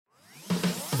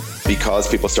because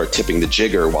people start tipping the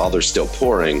jigger while they're still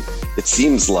pouring, it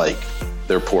seems like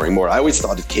they're pouring more. I always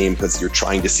thought it came because you're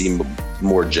trying to seem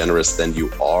more generous than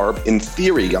you are. In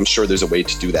theory, I'm sure there's a way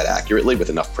to do that accurately with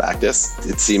enough practice.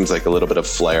 It seems like a little bit of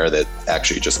flair that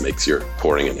actually just makes your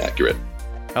pouring inaccurate.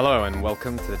 Hello and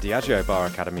welcome to the Diageo Bar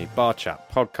Academy Bar Chat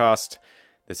podcast.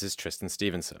 This is Tristan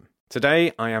Stevenson.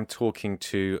 Today I am talking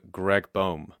to Greg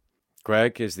Boehm.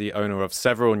 Greg is the owner of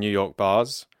several New York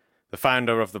bars, the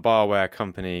founder of the barware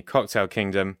company Cocktail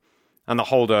Kingdom, and the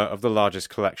holder of the largest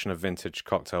collection of vintage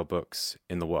cocktail books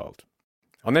in the world.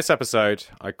 On this episode,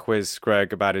 I quiz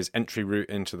Greg about his entry route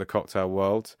into the cocktail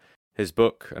world, his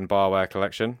book and barware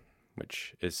collection,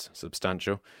 which is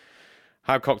substantial,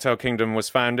 how Cocktail Kingdom was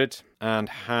founded, and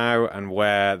how and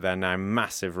where their now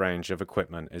massive range of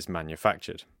equipment is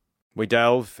manufactured. We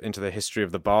delve into the history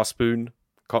of the bar spoon,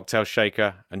 cocktail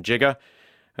shaker, and jigger,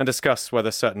 and discuss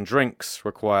whether certain drinks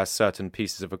require certain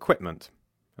pieces of equipment,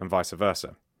 and vice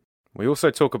versa. We also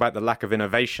talk about the lack of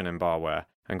innovation in barware,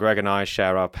 and Greg and I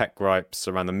share our pet gripes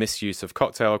around the misuse of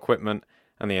cocktail equipment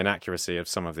and the inaccuracy of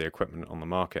some of the equipment on the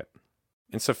market.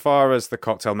 Insofar as the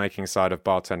cocktail making side of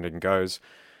bartending goes,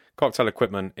 cocktail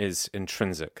equipment is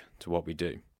intrinsic to what we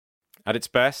do. At its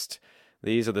best,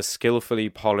 these are the skillfully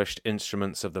polished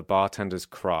instruments of the bartender's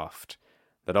craft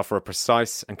that offer a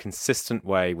precise and consistent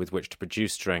way with which to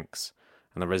produce drinks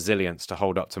and the resilience to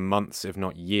hold up to months, if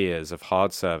not years, of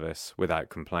hard service without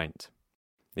complaint.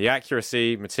 The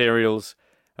accuracy, materials,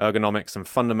 ergonomics, and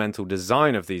fundamental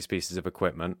design of these pieces of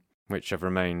equipment, which have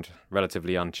remained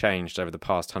relatively unchanged over the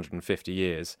past 150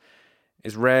 years,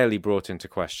 is rarely brought into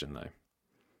question, though.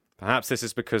 Perhaps this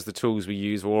is because the tools we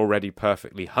use were already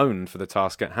perfectly honed for the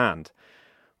task at hand,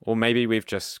 or maybe we've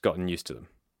just gotten used to them.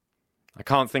 I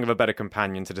can't think of a better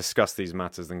companion to discuss these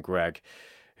matters than Greg,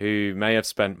 who may have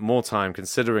spent more time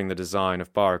considering the design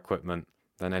of bar equipment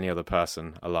than any other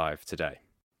person alive today.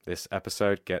 This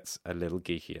episode gets a little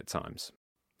geeky at times.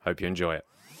 Hope you enjoy it.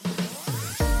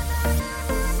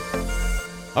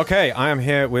 Okay, I am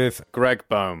here with Greg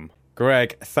Boehm.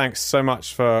 Greg, thanks so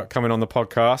much for coming on the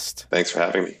podcast. Thanks for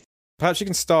having me. Perhaps you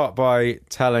can start by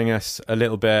telling us a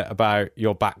little bit about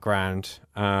your background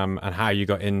and how you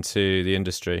got into the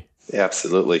industry. Yeah,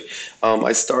 absolutely.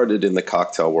 I started in the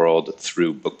cocktail world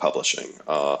through book publishing.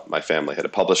 My family had a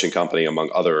publishing company, among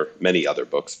many other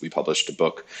books. We published a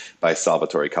book by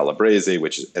Salvatore Calabrese,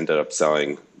 which ended up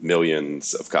selling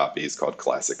millions of copies, called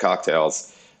Classic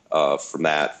Cocktails. From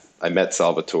that, I met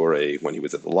Salvatore when he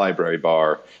was at the library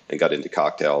bar and got into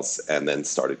cocktails, and then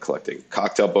started collecting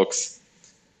cocktail books.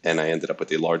 And I ended up with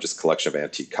the largest collection of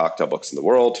antique cocktail books in the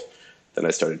world. Then I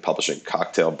started publishing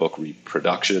cocktail book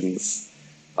reproductions,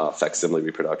 facsimile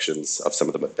reproductions of some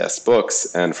of the best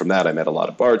books. And from that, I met a lot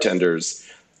of bartenders.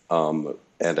 And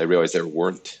I realized there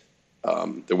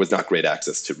was not great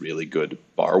access to really good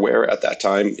barware at that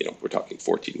time. We're talking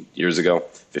 15 years ago.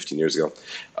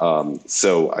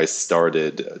 So I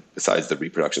started, besides the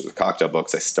reproductions of cocktail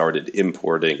books, I started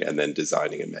importing and then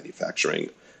designing and manufacturing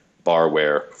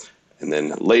barware. And then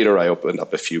later I opened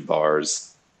up a few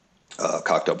bars,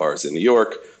 cocktail bars in New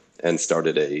York, and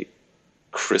started a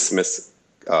Christmas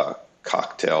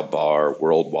cocktail bar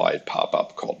worldwide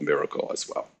pop-up called Miracle as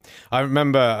well. I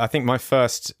remember, I think my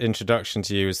first introduction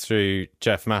to you was through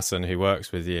Jeff Masson, who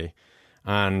works with you.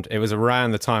 And it was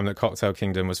around the time that Cocktail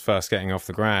Kingdom was first getting off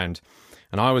the ground.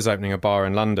 And I was opening a bar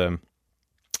in London.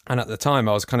 And at the time,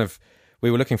 we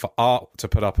were looking for art to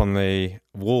put up on the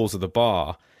walls of the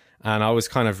bar. And I was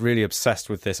kind of really obsessed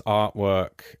with this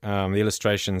artwork, the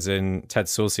illustrations in Ted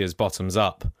Saucier's Bottoms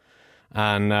Up.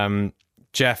 And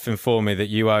Jeff informed me that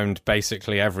you owned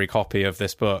basically every copy of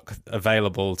this book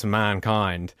available to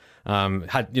mankind.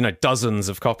 Had dozens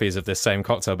of copies of this same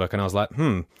cocktail book, and I was like,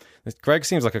 Greg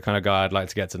seems like a kind of guy I'd like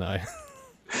to get to know.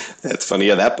 That's funny.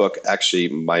 Yeah, that book, actually,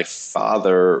 my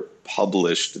father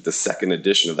published the second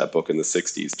edition of that book in the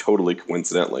 60s, totally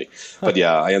coincidentally. But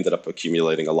yeah, I ended up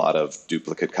accumulating a lot of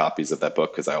duplicate copies of that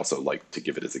book because I also like to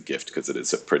give it as a gift because it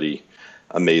is a pretty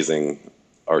amazing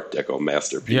Art Deco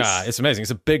masterpiece. Yeah, it's amazing.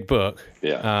 It's a big book.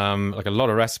 Yeah. Like a lot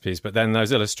of recipes, but then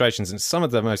those illustrations, and some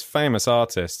of the most famous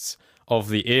artists of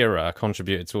the era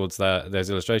contributed towards those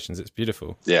illustrations. It's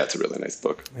beautiful. Yeah, it's a really nice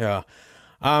book. Yeah.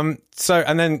 And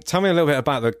then tell me a little bit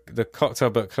about the cocktail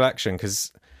book collection,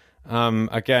 because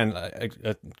again,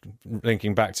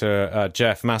 linking back to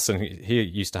Jeff Masson, he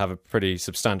used to have a pretty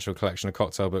substantial collection of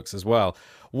cocktail books as well.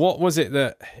 What was it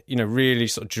that really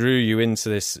sort of drew you into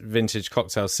this vintage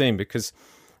cocktail scene? Because,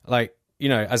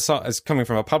 as coming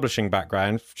from a publishing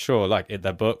background, sure,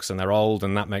 they're books and they're old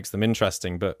and that makes them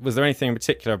interesting. But was there anything in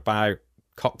particular about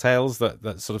cocktails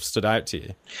that sort of stood out to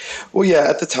you? Well, yeah,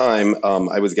 at the time,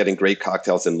 I was getting great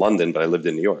cocktails in London, but I lived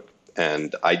in New York.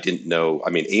 And I didn't know,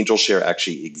 I mean, Angel Share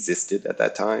actually existed at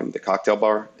that time, the cocktail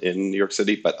bar in New York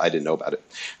City, but I didn't know about it.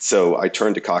 So I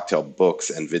turned to cocktail books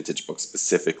and vintage books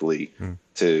specifically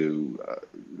to,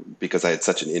 because I had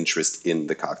such an interest in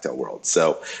the cocktail world.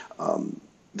 So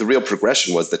the real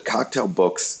progression was that cocktail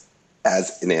books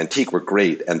as an antique were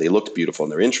great and they looked beautiful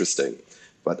and they're interesting.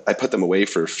 But I put them away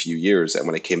for a few years. And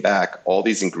when I came back, all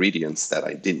these ingredients that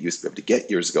I didn't used to be able to get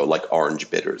years ago, like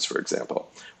orange bitters, for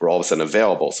example, were all of a sudden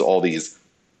available. So all these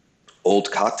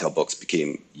old cocktail books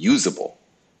became usable,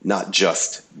 not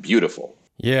just beautiful.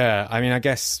 Yeah, I mean, I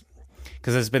guess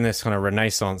because there's been this kind of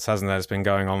renaissance, hasn't there? It's been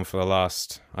going on for the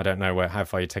last, I don't know how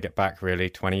far you take it back, really,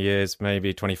 20 years,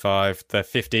 maybe 25,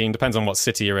 15, depends on what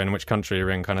city you're in, which country you're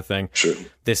in kind of thing. Sure.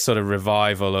 This sort of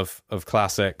revival of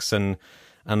classics and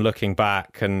looking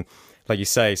back, and like you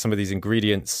say, some of these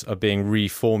ingredients are being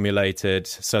reformulated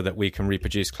so that we can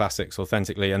reproduce classics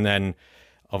authentically, and then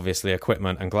obviously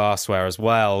equipment and glassware as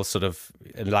well sort of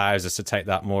allows us to take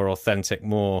that more authentic,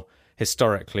 more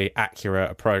historically accurate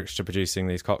approach to producing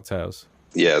these cocktails.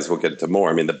 Yeah, as we'll get into more,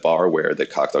 I mean, the barware that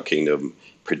Cocktail Kingdom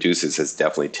produces has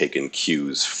definitely taken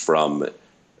cues from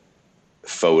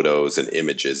photos and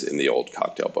images in the old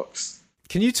cocktail books.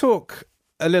 Can you talk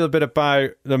a little bit about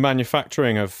the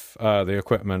manufacturing of the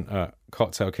equipment at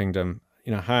Cocktail Kingdom?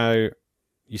 You know, how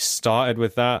you started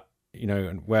with that, you know,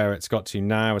 and where it's got to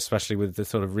now, especially with the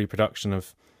sort of reproduction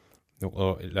of,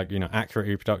 or like, you know, accurate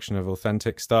reproduction of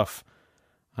authentic stuff,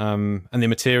 and the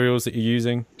materials that you're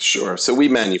using? Sure. So we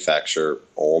manufacture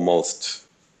almost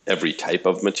every type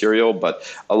of material, but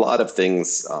a lot of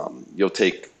things, you'll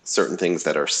take certain things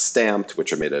that are stamped,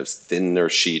 which are made of thinner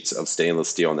sheets of stainless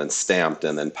steel and then stamped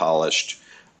and then polished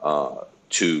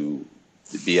to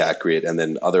be accurate, and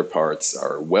then other parts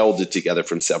are welded together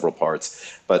from several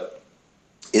parts. But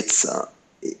it's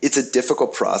a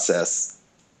difficult process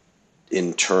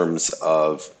in terms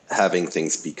of having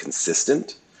things be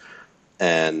consistent,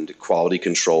 and quality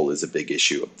control is a big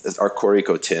issue. Our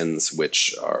Corico tins,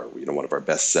 which are, you know, one of our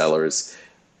best sellers,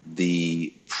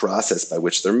 the process by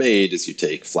which they're made is you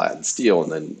take flattened steel,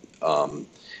 and then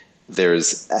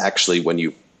there's actually when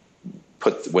you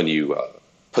put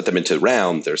them into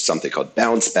round, there's something called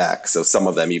bounce back. So some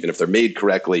of them, even if they're made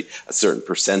correctly, a certain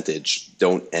percentage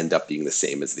don't end up being the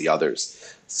same as the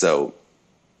others. So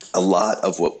a lot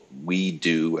of what we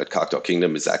do at Cocktail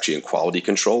Kingdom is actually in quality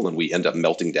control, and we end up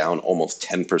melting down almost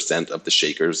 10% of the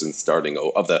shakers and starting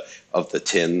of the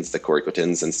tins, the Corico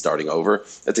tins, and starting over.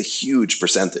 That's a huge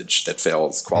percentage that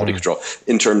fails quality control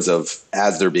in terms of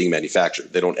as they're being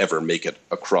manufactured. They don't ever make it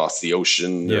across the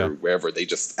ocean or wherever. They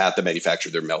just, at the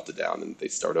manufacturer, they're melted down and they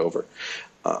start over.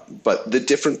 But the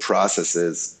different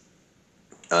processes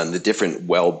and the different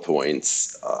weld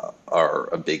points are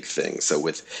a big thing. So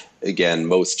with, again,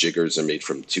 most jiggers are made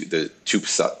from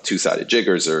two-sided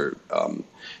jiggers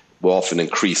will often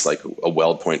increase like a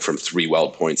weld point from 3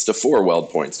 weld points to 4 weld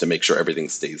points to make sure everything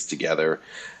stays together.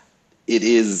 It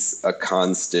is a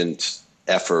constant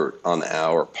effort on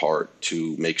our part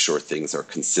to make sure things are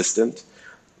consistent.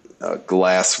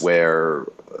 Glassware,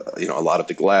 you know, a lot of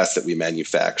the glass that we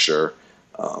manufacture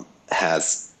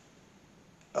has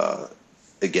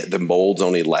again, the molds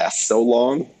only last so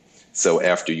long. So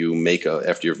after you've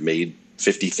made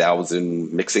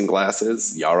 50,000 mixing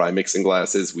glasses, Yarai mixing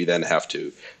glasses, we then have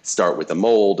to start with the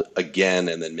mold again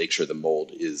and then make sure the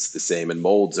mold is the same. And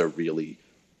molds are really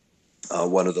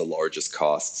one of the largest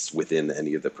costs within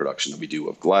any of the production that we do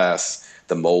of glass.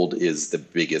 The mold is the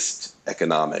biggest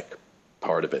economic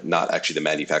part of it, not actually the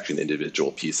manufacturing the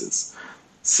individual pieces.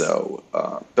 So,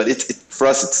 but for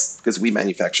us, it's because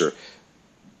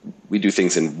we do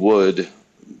things in wood,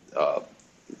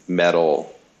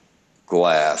 metal,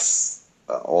 glass,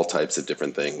 all types of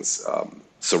different things,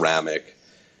 ceramic.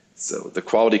 So the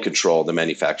quality control, the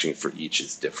manufacturing for each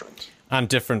is different. And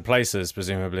different places,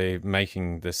 presumably,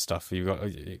 making this stuff.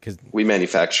 We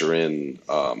manufacture in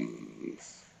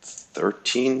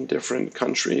 13 different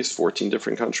countries, 14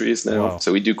 different countries now. Wow.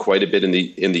 So we do quite a bit in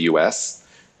the U.S.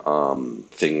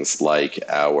 Things like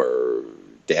our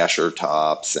dasher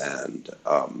tops and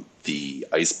the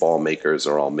ice ball makers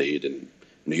are all made in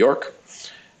New York.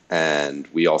 And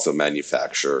we also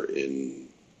manufacture in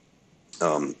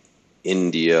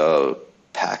India,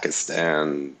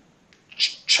 Pakistan,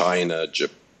 China,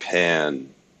 Japan,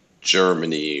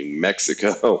 Germany,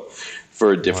 Mexico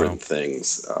for different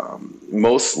things.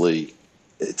 Mostly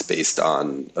it's based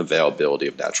on availability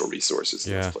of natural resources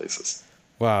in those places.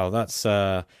 Wow, that's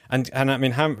and I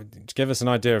mean, give us an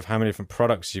idea of how many different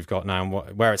products you've got now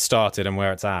and where it started and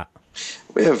where it's at.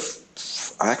 We have,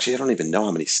 actually, I don't even know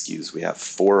how many SKUs. We have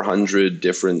 400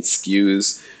 different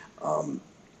SKUs.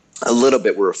 A little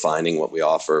bit we're refining what we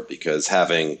offer because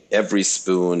having every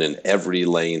spoon and every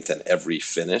length and every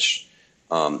finish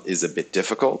is a bit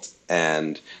difficult.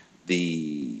 And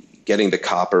getting the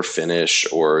copper finish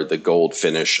or the gold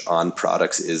finish on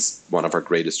products is one of our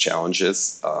greatest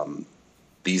challenges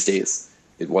these days.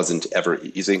 It wasn't ever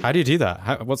easy. How do you do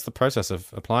that? What's the process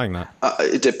of applying that?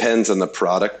 It depends on the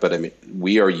product, but I mean,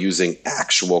 we are using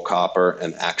actual copper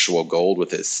and actual gold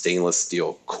with a stainless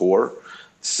steel core.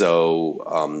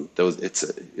 So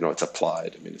it's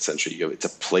applied. I mean, essentially, it's a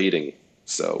plating.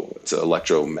 So it's an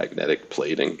electromagnetic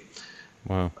plating.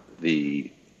 Wow.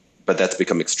 But that's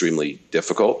become extremely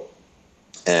difficult.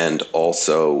 And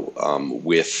also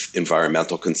with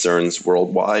environmental concerns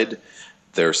worldwide,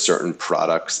 there are certain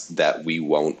products that we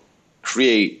won't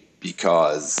create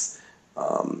because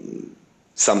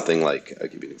something like, I'll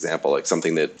give you an example, like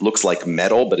something that looks like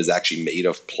metal but is actually made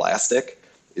of plastic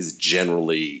is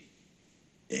generally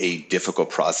a difficult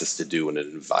process to do in an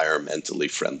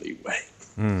environmentally friendly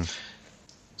way.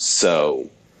 So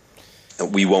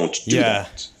we won't do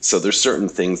that. So there's certain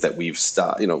things that we've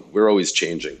stopped, we're always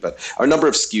changing, but our number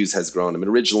of SKUs has grown. I mean,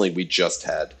 originally we just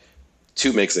had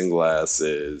 2 mixing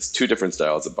glasses, 2 different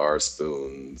styles of bar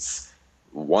spoons,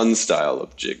 1 style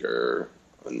of jigger,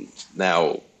 and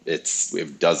now we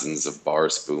have dozens of bar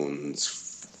spoons,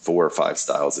 4 or 5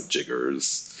 styles of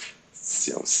jiggers,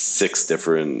 6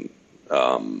 different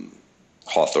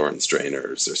Hawthorne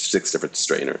strainers, or 6 different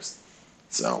strainers.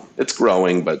 So it's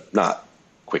growing, but not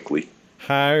quickly.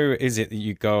 How is it that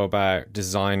you go about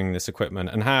designing this equipment,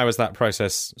 and how has that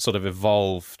process sort of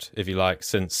evolved, if you like,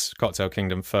 since Cocktail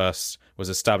Kingdom first was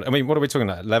established? I mean, what are we talking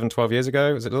about, 11, 12 years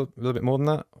ago? Was it a little bit more than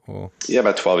that? Or? Yeah,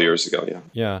 about 12 years ago, yeah.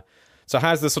 Yeah. So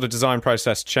how's the sort of design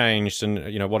process changed,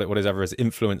 and what is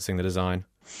influencing the design?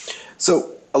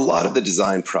 So a lot of the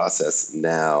design process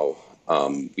now,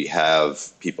 we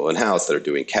have people in-house that are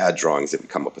doing CAD drawings that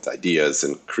come up with ideas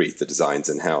and create the designs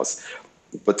in-house.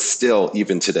 But still,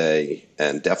 even today,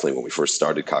 and definitely when I first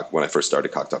started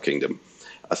Cocktail Kingdom,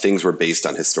 things were based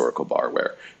on historical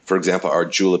barware. For example, our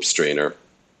julep strainer,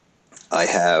 I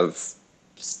have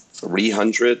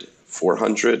 300,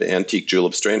 400 antique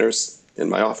julep strainers in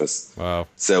my office. Wow.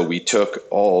 So we took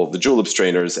all the julep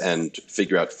strainers and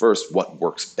figure out first what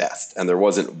works best. And there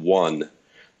wasn't one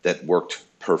that worked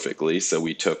perfectly. So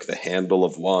we took the handle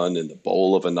of one and the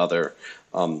bowl of another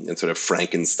and sort of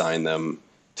Frankenstein them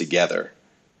together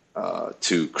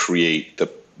to create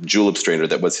the julep strainer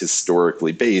that was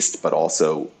historically based, but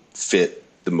also fit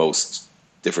the most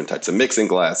different types of mixing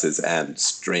glasses and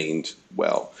strained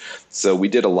well. So we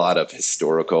did a lot of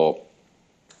historical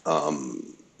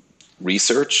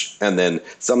research, and then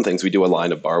some things we do a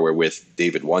line of barware with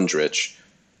David Wondrich,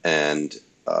 and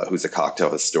who's a cocktail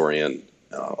historian,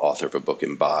 author of a book,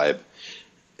 Imbibe,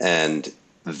 and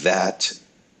that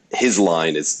his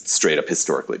line is straight up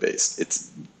historically based. It's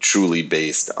truly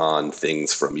based on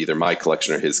things from either my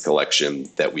collection or his collection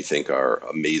that we think are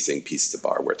amazing pieces of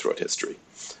barware throughout history.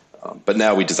 But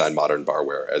now we design modern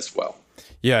barware as well.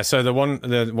 Yeah, so the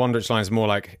Wondrich line is more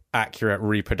like accurate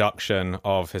reproduction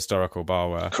of historical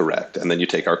barware. Correct. And then you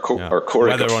take our Corica.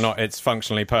 Whether or not it's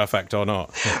functionally perfect or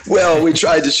not. Well, we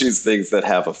tried to choose things that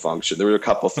have a function. There were a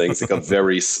couple things, like a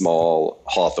very small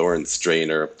Hawthorne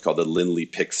strainer called the Linley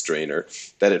Pick strainer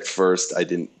that at first I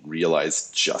didn't realize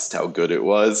just how good it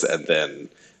was. And then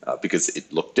because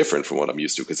it looked different from what I'm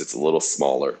used to because it's a little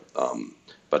smaller,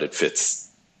 but it fits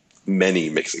many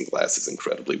mixing glasses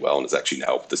incredibly well, and is actually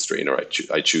now the strainer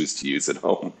I choose to use at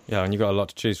home. Yeah, and you've got a lot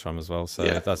to choose from as well, so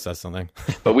that says something.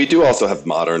 But we do also have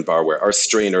modern barware. Our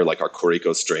strainer, like our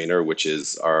Corico strainer, which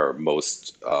is our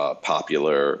most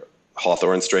popular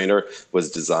Hawthorne strainer,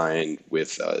 was designed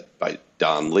by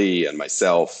Don Lee and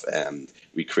myself, and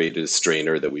we created a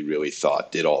strainer that we really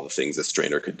thought did all the things a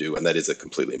strainer could do, and that is a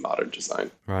completely modern design.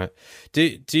 Right.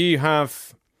 Do you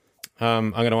have...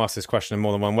 I'm going to ask this question in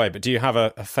more than one way, but do you have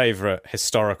a favorite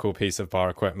historical piece of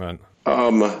bar equipment?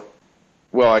 Well,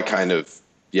 I kind of,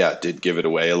 did give it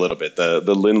away a little bit. The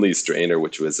Linley strainer,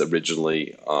 which was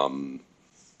originally,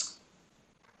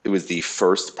 it was the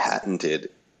first patented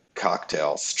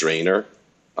cocktail strainer,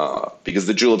 because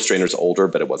the julep strainer is older,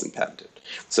 but it wasn't patented.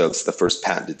 So it's the first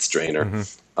patented strainer.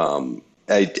 Mm-hmm.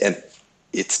 And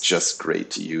it's just great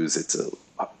to use. It's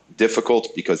difficult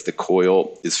because the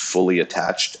coil is fully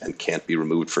attached and can't be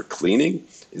removed for cleaning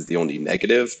is the only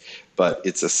negative, but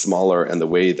it's a smaller, and the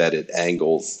way that it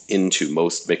angles into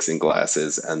most mixing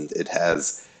glasses, and it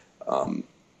has,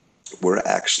 we're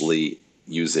actually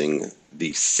using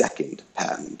the second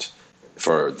patent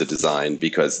for the design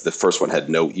because the first one had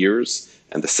no ears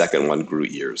and the second one grew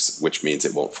ears, which means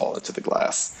it won't fall into the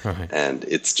glass. Right. And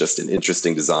it's just an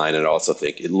interesting design. And I also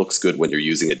think it looks good when you're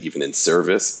using it even in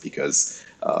service because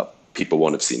people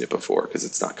won't have seen it before because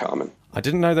it's not common. I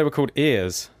didn't know they were called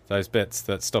ears, those bits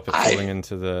that stop it falling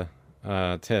into the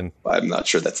tin. I'm not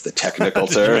sure that's the technical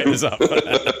term. This up?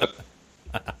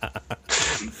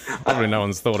 Probably no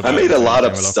one's thought about it. I made a lot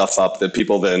of stuff up that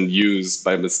people then use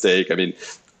by mistake. I mean,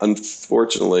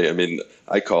 unfortunately,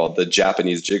 I called the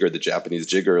Japanese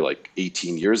jigger like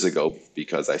 18 years ago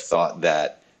because I thought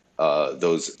that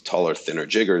those taller, thinner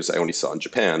jiggers I only saw in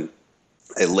Japan.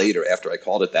 And later, after I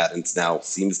called it that, and it now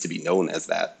seems to be known as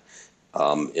that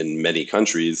in many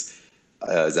countries,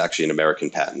 is actually an American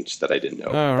patent that I didn't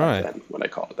know back then when I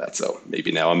called it that. So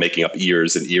maybe now I'm making up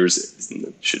ears, and ears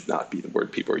should not be the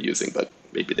word people are using, but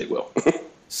maybe they will.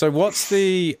 So what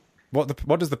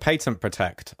does the patent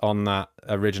protect on that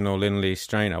original Linley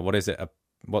strainer? What is it?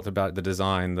 What about the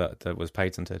design that was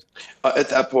patented? At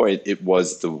that point, it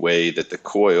was the way that the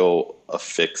coil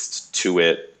affixed to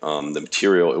it, the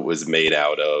material it was made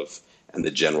out of, and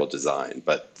the general design.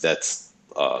 But that's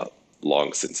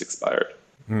long since expired.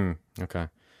 Okay.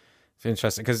 It's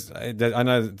interesting because I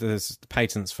know there's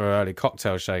patents for early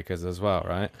cocktail shakers as well,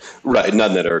 right? Right.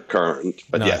 None that are current.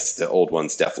 But No. yes, the old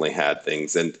ones definitely had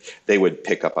things. And they would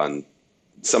pick up on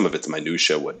some of its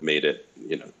minutia, what made it,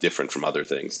 different from other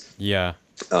things. Yeah.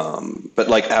 But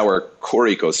like our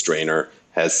Corico strainer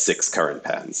has 6 current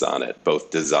patents on it,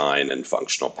 both design and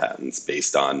functional patents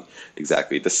based on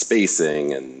exactly the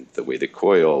spacing and the way the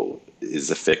coil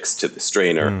is affixed to the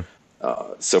strainer.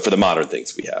 So for the modern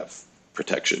things, we have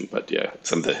protection. But yeah,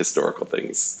 some of the historical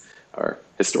things are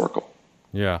historical.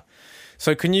 Yeah.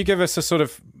 So can you give us a sort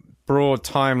of broad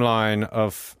timeline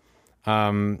of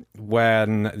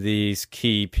when these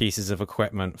key pieces of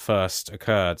equipment first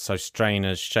occurred? So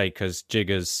strainers, shakers,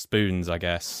 jiggers, spoons, I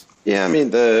guess. Yeah,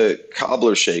 the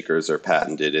cobbler shakers are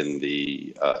patented in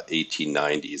the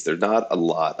 1890s. There are not a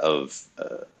lot of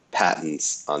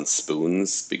patents on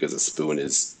spoons because a spoon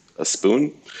is a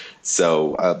spoon.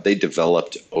 So they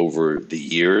developed over the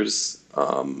years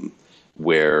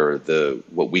where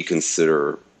what we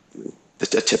consider a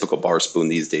typical bar spoon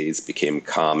these days became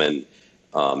common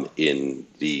in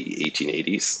the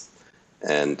 1880s.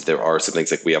 And there are some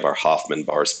things like we have our Hoffman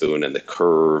bar spoon, and the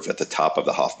curve at the top of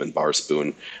the Hoffman bar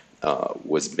spoon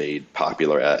was made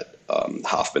popular at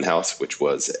Hoffman House, which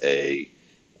was a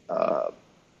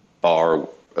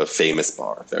famous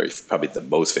bar, probably the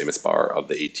most famous bar of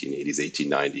the 1880s,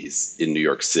 1890s in New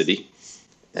York City.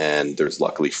 And there's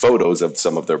luckily photos of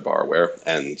some of their barware,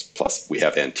 and plus we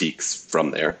have antiques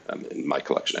from there. In my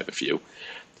collection, I have a few.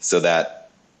 So that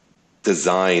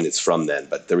design is from then,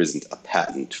 but there isn't a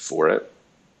patent for it.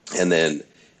 And then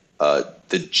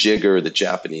the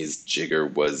Japanese jigger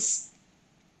was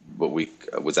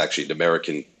actually an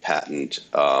American patent,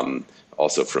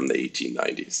 also from the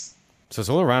 1890s. So it's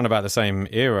all around about the same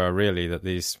era, really, that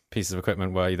these pieces of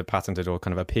equipment were either patented or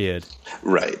kind of appeared.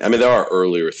 Right. There are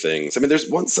earlier things. There's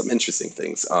some interesting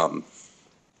things.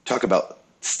 Talk about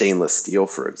stainless steel,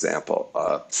 for example.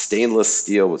 Stainless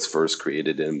steel was first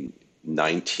created in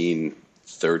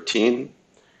 1913.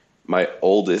 My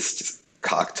oldest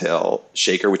cocktail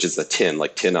shaker, which is a tin,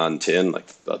 like tin on tin, like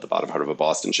the bottom part of a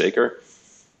Boston shaker,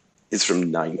 is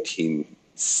from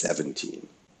 1917.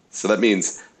 So that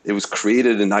means it was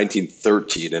created in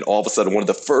 1913, and all of a sudden, one of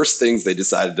the first things they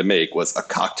decided to make was a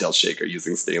cocktail shaker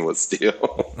using stainless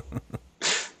steel.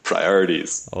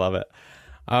 Priorities. I love it.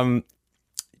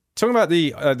 Talking about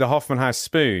the Hoffman House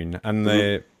spoon and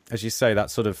the, as you say,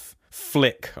 that sort of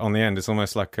flick on the end, it's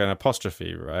almost like an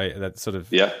apostrophe, right? That sort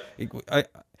of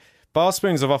bar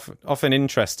spoons have often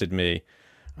interested me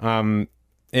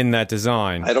in their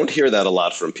design. I don't hear that a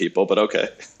lot from people, but okay.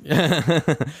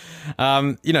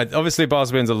 Obviously bar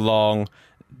spoons are long.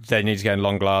 They need to get in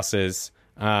long glasses.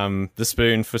 The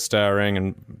spoon for stirring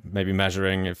and maybe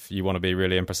measuring if you want to be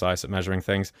really imprecise at measuring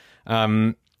things.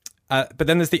 But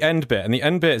then there's the end bit, and the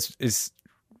end bit is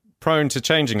prone to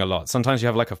changing a lot. Sometimes you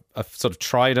have like a sort of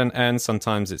trident end.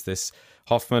 Sometimes it's this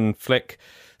Hoffman flick.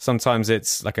 Sometimes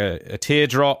it's like a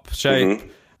teardrop shape.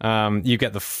 You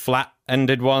get the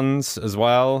flat-ended ones as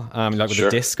well, like with the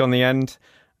disc on the end.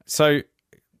 So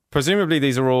presumably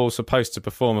these are all supposed to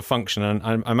perform a function, and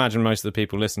I imagine most of the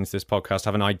people listening to this podcast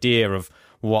have an idea of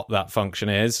what that function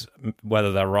is.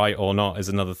 Whether they're right or not is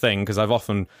another thing, because I've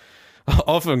often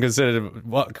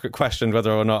questioned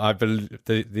whether or not I believe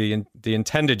the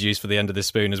intended use for the end of the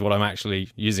spoon is what I'm actually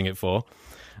using it for.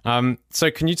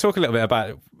 So can you talk a little bit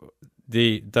about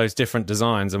those different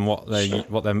designs and what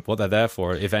they're there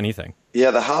for, if anything?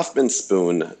 Yeah, the Hoffman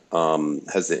spoon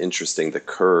has the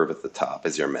curve at the top,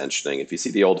 as you're mentioning. If you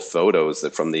see the old photos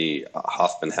from the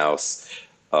Hoffman House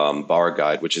bar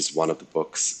guide, which is one of the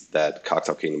books that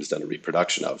Cocktail Kingdom has done a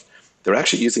reproduction of, they're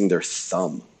actually using their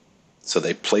thumb. So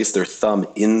they place their thumb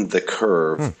in the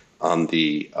curve on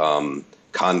the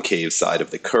concave side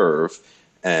of the curve,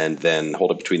 and then hold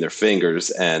it between their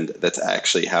fingers. And that's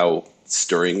actually how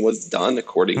stirring was done,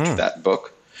 according to that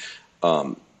book,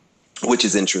 which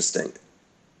is interesting.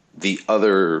 The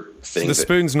other thing, so the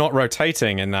spoon's not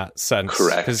rotating in that sense,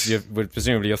 correct? Because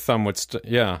presumably your thumb would,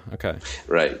 okay,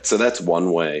 right. So that's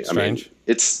one way. Strange. I mean,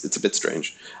 it's a bit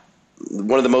strange.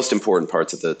 One of the most important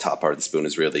parts of the top part of the spoon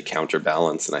is really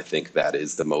counterbalance, and I think that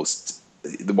is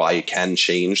why it can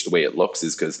change the way it looks,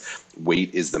 is because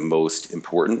weight is the most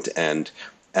important. And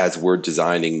as we're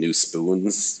designing new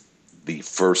spoons, the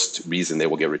first reason they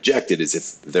will get rejected is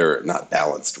if they're not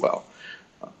balanced well.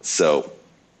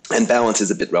 And balance is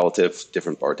a bit relative.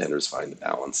 Different bartenders find the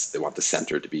balance. They want the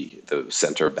center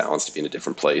of balance to be in a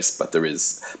different place, but there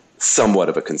is somewhat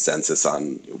of a consensus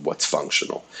on what's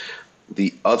functional.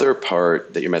 The other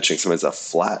part that you're mentioning, sometimes a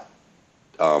flat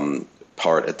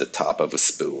part at the top of a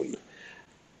spoon,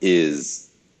 is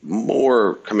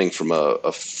more coming from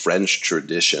a French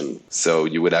tradition. So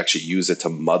you would actually use it to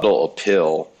muddle a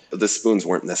pill. The spoons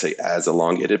weren't necessarily as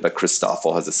elongated, but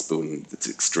Christoffel has a spoon that's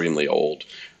extremely old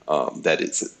that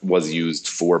was used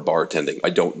for bartending. I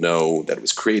don't know that it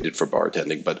was created for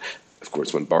bartending, but of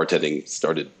course, when bartending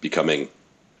started becoming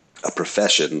a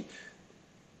profession,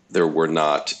 there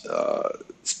weren't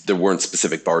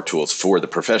specific bar tools for the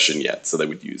profession yet, so they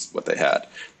would use what they had.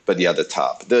 But yeah, the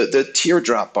top, the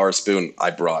teardrop bar spoon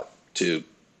I brought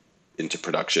into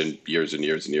production years and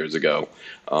years and years ago.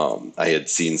 I had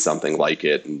seen something like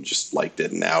it and just liked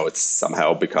it, and now it's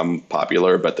somehow become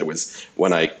popular. But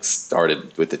when I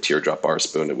started with the teardrop bar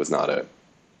spoon, it was not a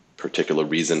particular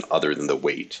reason other than the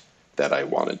weight that I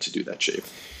wanted to do that shape.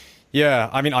 Yeah,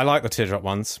 I mean, I like the teardrop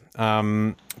ones.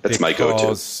 That's my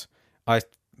go-to. I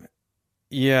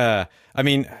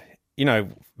mean,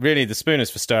 really the spoon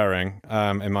is for stirring,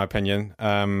 in my opinion.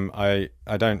 I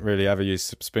don't really ever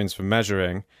use spoons for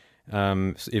measuring,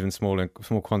 even small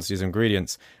quantities of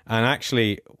ingredients. And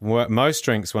actually, most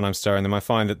drinks, when I'm stirring them, I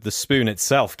find that the spoon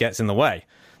itself gets in the way.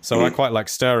 So I quite like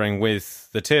stirring with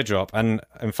the teardrop. And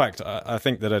in fact, I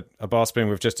think that a bar spoon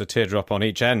with just a teardrop on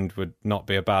each end would not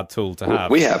be a bad tool to have.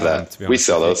 We have that. We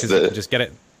sell those. Just get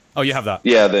it. Oh, you have that?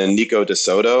 Yeah, the Nico De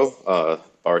Soto,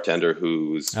 bartender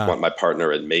who's my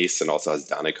partner at Mace and also has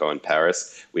Danico in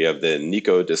Paris. We have the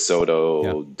Nico De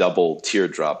Soto double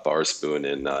teardrop bar spoon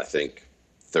in, I think,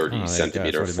 30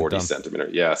 centimeter, 40 centimeter.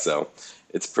 Yeah, so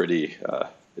it's pretty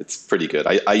good.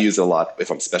 I use it a lot,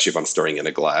 especially if I'm stirring in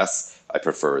a glass. I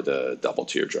prefer the double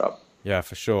teardrop. Yeah,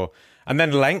 for sure. And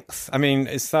then length. I mean,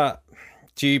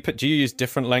 do you use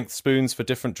different length spoons for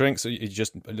different drinks? Or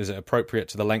is it appropriate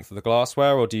to the length of the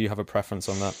glassware, or do you have a preference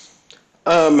on that?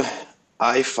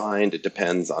 I find it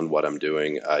depends on what I'm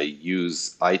doing. I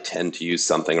tend to use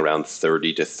something around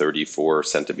 30 to 34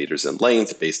 centimeters in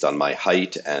length based on my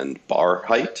height and bar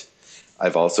height.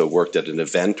 I've also worked at an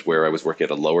event where I was working at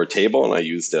a lower table and I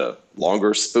used a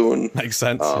longer spoon. Makes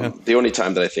sense. The only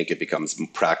time that I think it becomes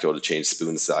practical to change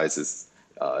spoon size is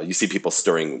you see people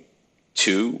stirring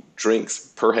 2 drinks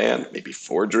per hand, maybe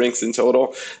 4 drinks in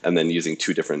total, and then using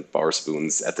 2 different bar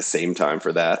spoons at the same time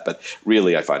for that. But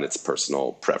really, I find it's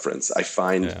personal preference. I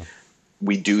find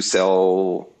we do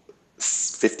sell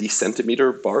 50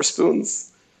 centimeter bar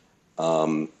spoons.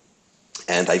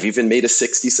 And I've even made a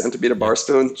 60 centimeter bar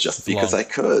spoon just because I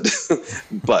could.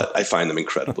 But I find them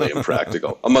incredibly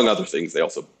impractical. Among other things, they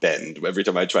also bend. Every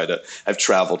time I've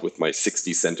traveled with my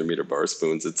 60 centimeter bar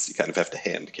spoons, you kind of have to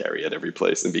hand carry it every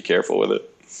place and be careful with it.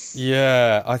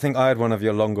 Yeah, I think I had one of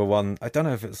your longer one. I don't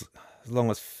know if it's as long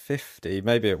as 50.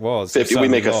 Maybe it was. 50. We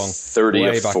make a 30,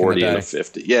 a 40, and a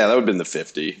 50. Yeah, that would have been the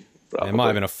 50. Probably. It might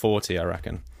have been a 40, I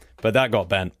reckon. But that got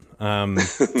bent.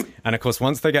 And of course,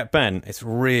 once they get bent, it's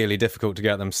really difficult to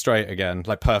get them straight again,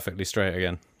 like perfectly straight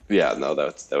again. Yeah, no,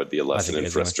 that would be a lesson in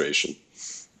frustration.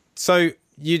 So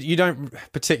you don't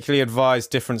particularly advise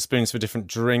different spoons for different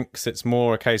drinks. It's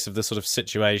more a case of the sort of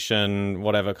situation,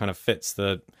 whatever kind of fits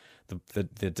the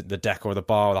deck or the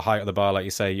bar or the height of the bar, like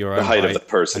you say, your own height of the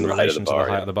person, the height of the bar.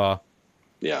 The height of the bar.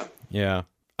 Yeah. Yeah.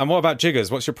 And what about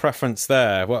jiggers? What's your preference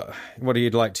there? What do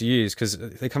you like to use? Because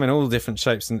they come in all different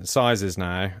shapes and sizes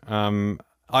now.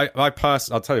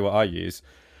 I'll tell you what I use.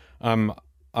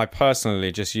 I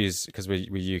personally just use, because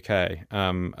we're UK,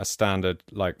 a standard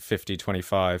like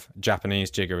 50-25 Japanese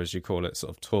jigger, as you call it,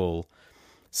 sort of tall,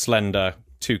 slender,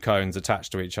 two cones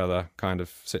attached to each other kind of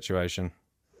situation.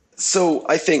 So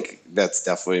I think that's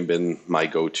definitely been my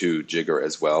go-to jigger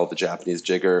as well, the Japanese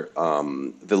jigger.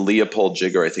 The Leopold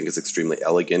jigger I think is extremely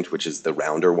elegant, which is the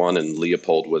rounder one. And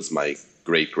Leopold was my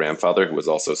great-grandfather, who was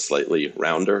also slightly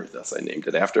rounder, thus I named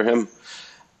it after him.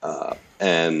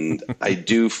 And I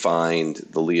do find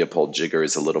the Leopold jigger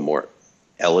is a little more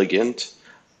elegant.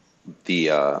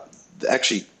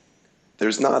 Actually,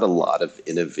 there's not a lot of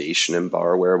innovation in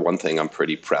barware. One thing I'm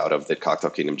pretty proud of that Cocktail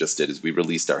Kingdom just did is we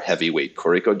released our heavyweight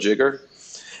Kuriko jigger.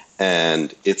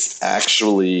 And it's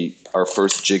actually our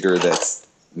first jigger that's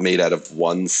made out of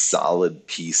one solid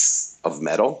piece of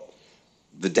metal.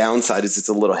 The downside is it's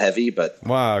a little heavy, but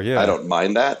wow, yeah. I don't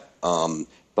mind that.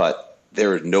 But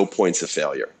there are no points of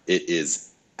failure. It is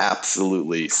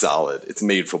absolutely solid. It's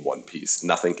made from one piece.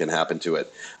 Nothing can happen to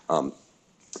it.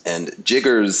 And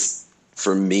jiggers,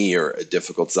 for me, are a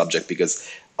difficult subject because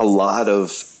there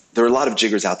are a lot of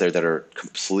jiggers out there that are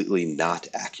completely not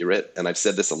accurate. And I've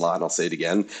said this a lot, and I'll say it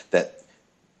again, that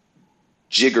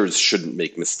jiggers shouldn't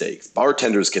make mistakes.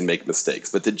 Bartenders can make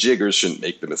mistakes, but the jiggers shouldn't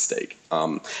make the mistake.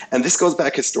 And this goes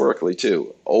back historically,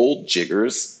 too. Old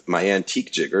jiggers, my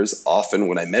antique jiggers, often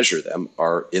when I measure them,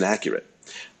 are inaccurate.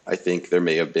 I think there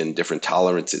may have been different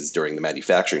tolerances during the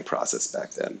manufacturing process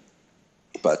back then.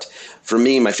 But for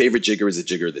me, my favorite jigger is a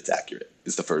jigger that's accurate,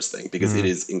 is the first thing, because it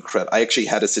is incredible. I actually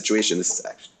had a situation, this is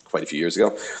actually quite a few years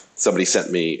ago. Somebody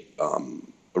sent me a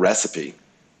recipe,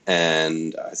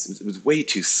 and it was way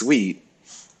too sweet.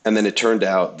 And then it turned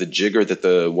out the jigger that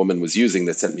the woman was using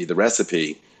that sent me the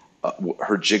recipe,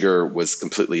 her jigger was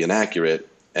completely inaccurate.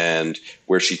 And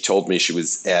where she told me she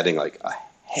was adding like a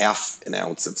half an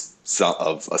ounce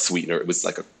of a sweetener, it was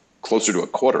like closer to a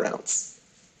quarter ounce.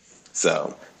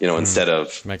 So, instead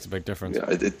of... Makes a big difference.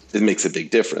 It makes a big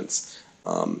difference.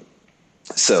 But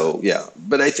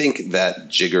I think that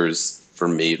jiggers, for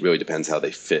me, it really depends how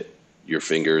they fit your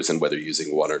fingers and whether you're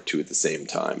using one or two at the same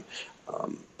time.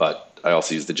 But I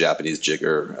also use the Japanese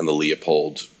jigger and the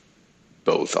Leopold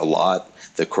both a lot.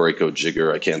 The Kuriko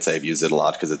jigger, I can't say I've used it a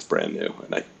lot because it's brand new.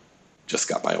 And I just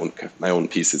got my own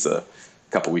pieces a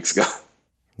couple weeks ago.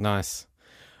 Nice.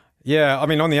 Yeah, I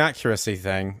mean, on the accuracy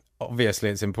thing, obviously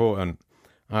it's important.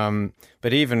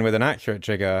 But even with an accurate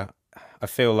jigger, I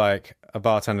feel like a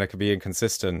bartender could be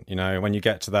inconsistent, when you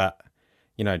get to that,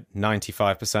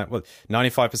 95%,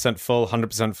 95% full,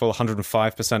 100% full,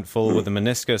 105% full with the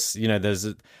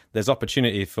meniscus, there's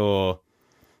opportunity for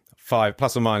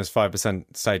plus or minus 5%,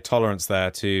 say, tolerance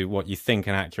there to what you think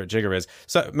an accurate jigger is.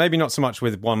 So maybe not so much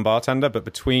with one bartender, but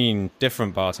between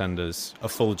different bartenders, a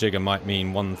full jigger might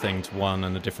mean one thing to one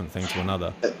and a different thing to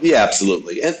another. Yeah,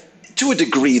 absolutely. And to a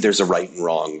degree, there's a right and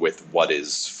wrong with what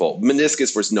is full.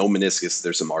 Meniscus versus no meniscus,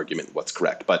 there's some argument what's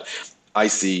correct. But I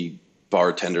see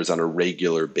bartenders on a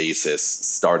regular basis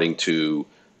starting to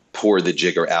pour the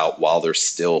jigger out while they're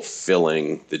still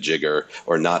filling the jigger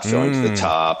or not filling to the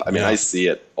top. I mean, I see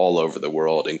it all over the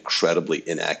world, incredibly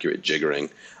inaccurate jiggering.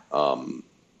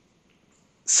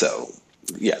 So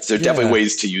there are definitely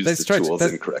ways to use the tools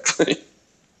incorrectly.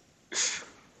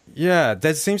 Yeah,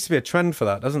 there seems to be a trend for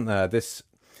that, doesn't there?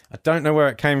 I don't know where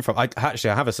it came from. I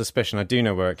have a suspicion I do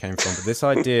know where it came from, but this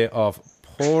idea of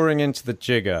pouring into the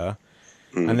jigger,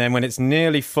 and then when it's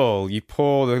nearly full, you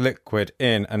pour the liquid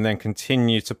in and then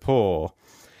continue to pour.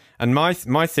 And my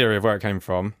theory of where it came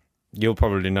from, you'll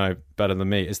probably know better than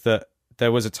me, is that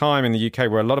there was a time in the UK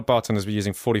where a lot of bartenders were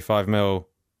using 45ml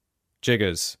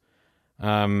jiggers.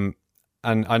 And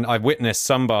I witnessed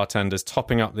some bartenders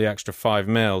topping up the extra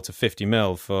 5ml to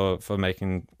 50ml for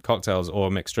making cocktails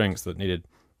or mixed drinks that needed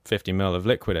 50ml of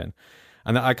liquid in.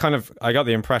 And I got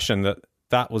the impression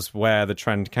that was where the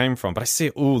trend came from. But I see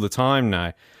it all the time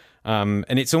now. And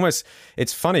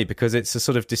it's funny because it's a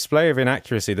sort of display of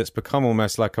inaccuracy that's become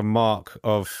almost like a mark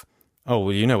of, oh,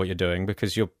 well, you know what you're doing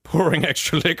because you're pouring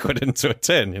extra liquid into a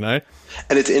tin, And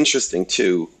it's interesting,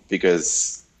 too,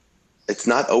 because it's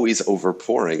not always over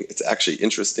pouring. It's actually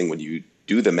interesting when you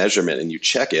do the measurement and you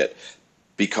check it,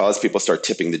 because people start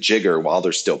tipping the jigger while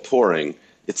they're still pouring,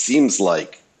 it seems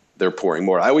like they're pouring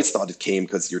more. I always thought it came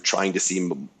because you're trying to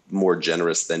seem more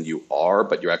generous than you are,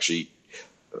 but you're actually,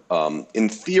 in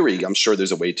theory, I'm sure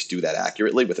there's a way to do that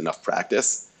accurately with enough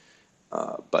practice.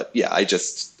 But yeah, it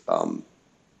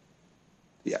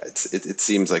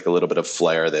seems like a little bit of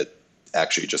flair that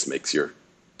actually just makes your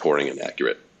pouring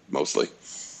inaccurate, mostly.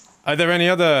 Are there any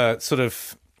other sort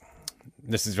of,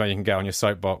 this is where you can get on your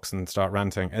soapbox and start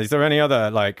ranting. Is there any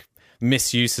other like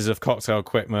misuses of cocktail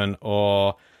equipment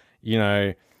or,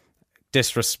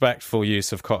 disrespectful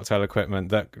use of cocktail equipment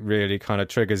that really kind of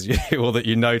triggers you or that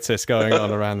you notice going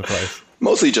on around the place?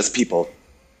 Mostly just people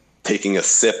taking a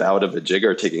sip out of a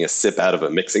jigger, taking a sip out of a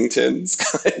mixing tin. It's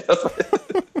kind of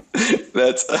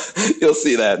that's you'll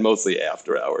see that mostly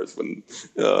after hours when.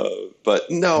 But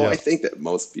no, Yeah. I think that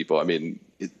most people. I mean,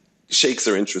 shakes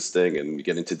are interesting, and you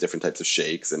get into different types of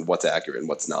shakes and what's accurate and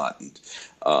what's not.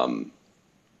 And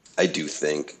I do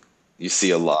think you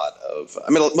see a lot of.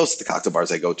 I mean, most of the cocktail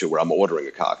bars I go to where I'm ordering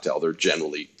a cocktail, they're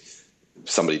generally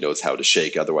somebody knows how to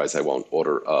shake. Otherwise, I won't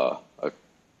order a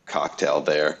cocktail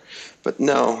there. But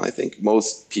no, I think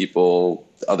most people.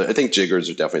 I think jiggers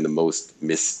are definitely the most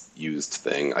misused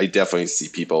thing. I definitely see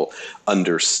people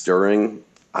under stirring.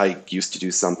 I used to do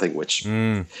something which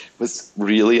was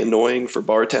really annoying for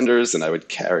bartenders, and I would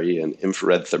carry an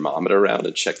infrared thermometer around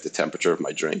and check the temperature of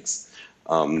my drinks.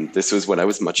 This was when I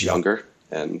was much younger,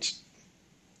 and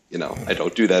I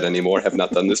don't do that anymore. Have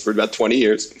not done this for about 20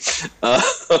 years.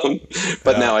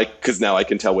 But now I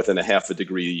can tell within a half a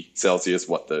degree Celsius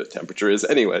what the temperature is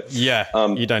anyway. Yeah,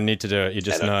 you don't need to do it. You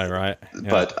just know, right? Yeah.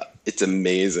 But it's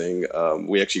amazing.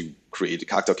 We actually created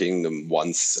Cocktail Kingdom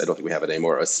once. I don't think we have it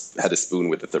anymore. Had a spoon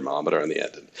with a thermometer on the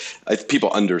end. And people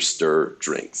understir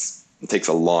drinks. It takes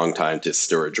a long time to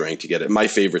stir a drink to get it. My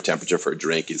favorite temperature for a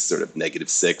drink is sort of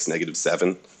 -6,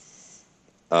 -7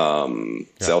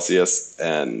 Celsius,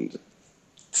 and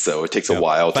so it takes a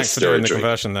while to stir a drink. Thanks for doing the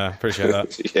conversion there. Appreciate that.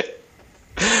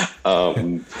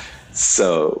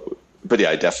 But yeah,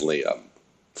 I definitely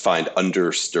find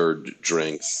understirred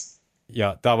drinks.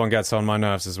 Yeah, that one gets on my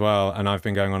nerves as well, and I've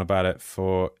been going on about it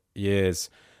for years.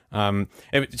 To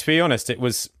be honest, it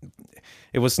was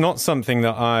not something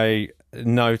that I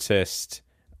noticed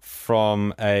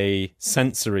from a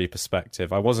sensory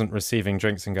perspective. I wasn't receiving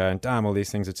drinks and going, damn, all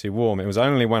these things are too warm. It was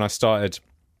only when I started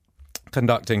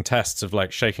conducting tests of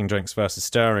like shaking drinks versus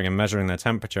stirring and measuring their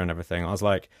temperature and everything, I was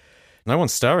like, no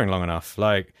one's stirring long enough.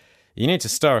 Like, you need to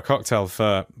stir a cocktail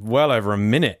for well over a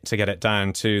minute to get it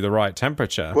down to the right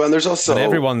temperature. Well, and there's also... And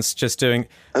everyone's just doing...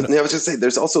 I was going to say,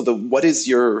 there's also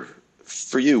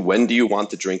for you, when do you want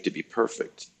the drink to be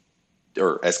perfect?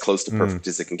 Or as close to perfect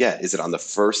as it can get? Is it on the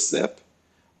first sip?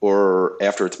 Or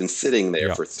after it's been sitting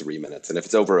there for 3 minutes? And if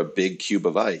it's over a big cube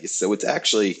of ice. So it's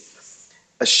actually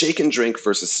a shaken drink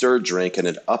versus stirred drink, and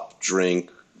an up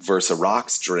drink versus a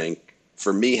rocks drink,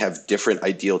 for me, have different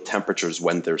ideal temperatures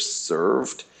when they're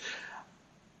served.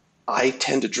 I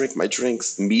tend to drink my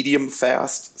drinks medium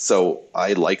fast, so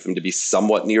I like them to be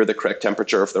somewhat near the correct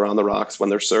temperature if they're on the rocks when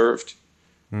they're served.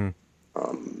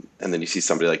 And then you see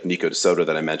somebody like Nico de Soto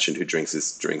that I mentioned, who drinks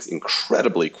his drinks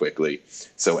incredibly quickly.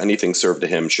 So anything served to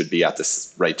him should be at the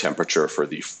right temperature for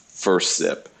the first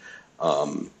sip.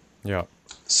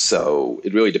 So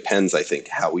it really depends, I think,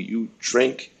 how you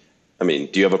drink. I mean,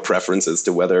 do you have a preference as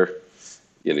to whether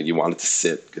you want it to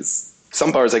sit? Because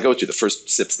some bars I go to, the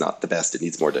first sip's not the best. It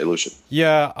needs more dilution.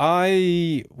 Yeah,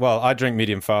 I drink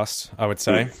medium fast, I would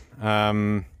say.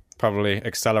 Probably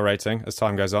accelerating as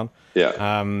time goes on.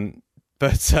 Yeah.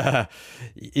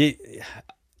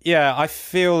 I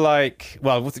feel like,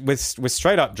 well, with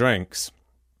straight up drinks,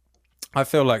 I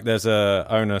feel like there's a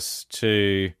onus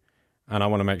to, and I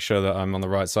want to make sure that I'm on the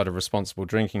right side of responsible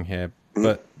drinking here,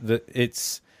 but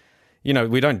it's,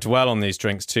 we don't dwell on these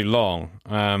drinks too long.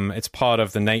 It's part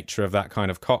of the nature of that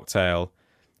kind of cocktail.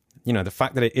 The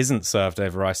fact that it isn't served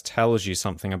over ice tells you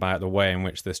something about the way in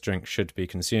which this drink should be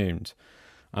consumed.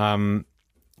 And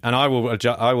I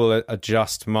will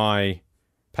adjust my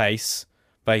pace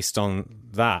based on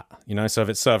that. So if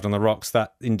it's served on the rocks,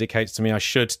 that indicates to me I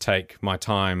should take my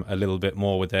time a little bit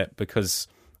more with it, because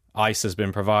ice has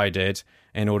been provided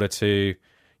in order to,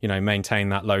 maintain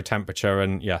that low temperature.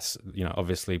 And yes,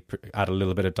 obviously add a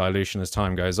little bit of dilution as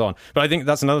time goes on. But I think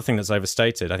that's another thing that's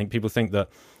overstated. I think people think that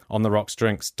on the rocks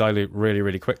drinks dilute really,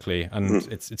 really quickly, and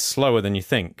it's slower than you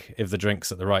think if the drink's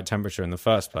at the right temperature in the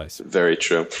first place. Very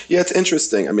true. Yeah, it's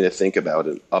interesting. I mean, to think about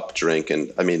an up drink,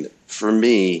 and I mean, for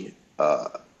me,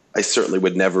 I certainly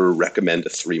would never recommend a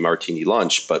 3 martini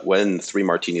lunch, but when 3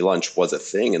 martini lunch was a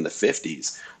thing in the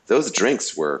 50s, those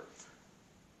drinks were,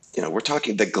 we're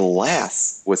talking, the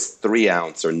glass was 3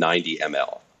 ounce or 90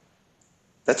 ml.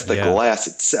 That's the glass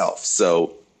itself.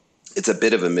 So it's a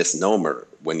bit of a misnomer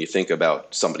when you think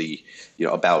about somebody,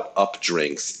 about up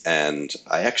drinks. And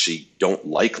I actually don't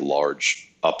like large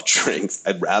up drinks.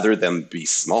 I'd rather them be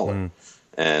smaller.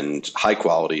 And high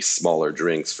quality, smaller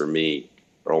drinks for me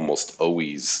are almost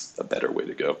always a better way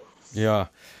to go. Yeah.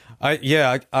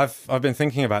 I've been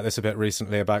thinking about this a bit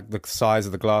recently, about the size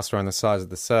of the glassware and the size of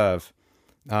the serve.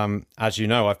 As you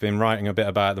know, I've been writing a bit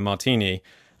about the martini,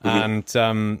 and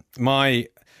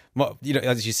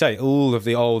as you say, all of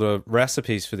the older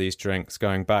recipes for these drinks,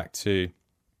 going back to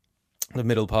the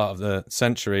middle part of the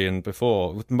century and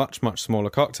before, with much, much smaller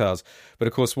cocktails. But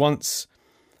of course, once,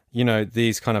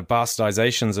 these kind of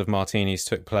bastardizations of martinis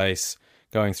took place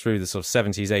going through the sort of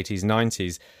 70s, 80s,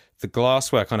 90s, the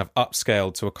glassware kind of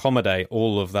upscaled to accommodate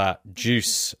all of that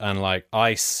juice and like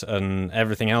ice and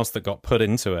everything else that got put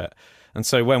into it. And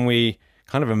so when we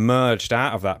kind of emerged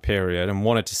out of that period and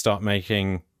wanted to start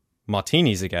making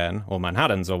martinis again, or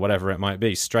Manhattans, or whatever it might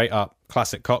be, straight up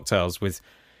classic cocktails with,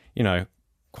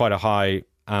 quite a high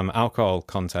alcohol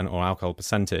content or alcohol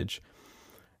percentage,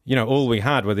 all we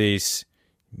had were these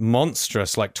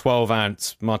monstrous, like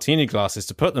 12-ounce martini glasses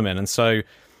to put them in. And so,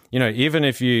 even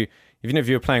if you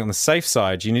were playing on the safe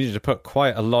side, you needed to put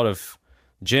quite a lot of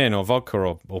gin or vodka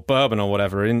or bourbon or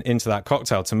whatever into that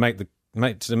cocktail to make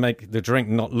the drink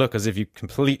not look as if you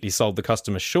completely sold the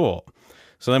customer short.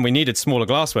 So then we needed smaller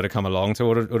glassware to come along in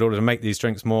order to make these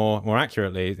drinks more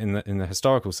accurately in the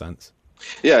historical sense.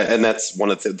 Yeah, and that's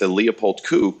one of the Leopold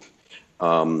Coupe.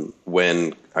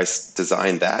 When I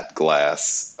designed that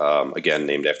glass, again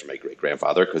named after my great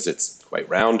grandfather because it's quite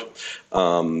round,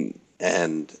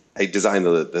 and I designed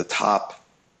the top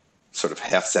sort of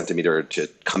half centimeter to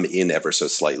come in ever so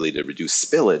slightly to reduce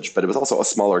spillage, but it was also a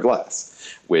smaller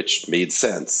glass, which made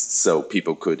sense so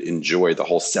people could enjoy the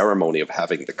whole ceremony of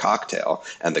having the cocktail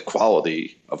and the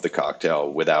quality of the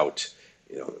cocktail without,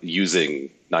 using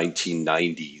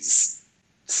 1990s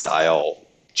style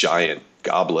giant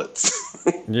goblets.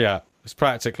 Yeah, it's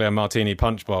practically a martini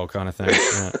punch bowl kind of thing.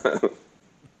 Yeah.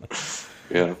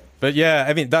 Yeah. But yeah,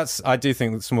 I mean, I do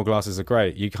think that small glasses are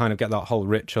great. You kind of get that whole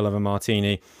ritual of a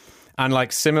martini. And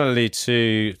like similarly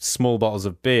to small bottles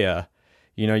of beer,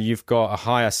 you've got a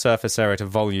higher surface area to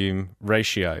volume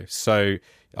ratio. So,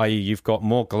 i.e. you've got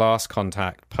more glass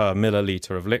contact per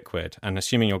milliliter of liquid. And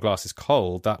assuming your glass is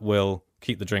cold, that will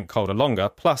keep the drink colder longer.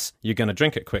 Plus, you're going to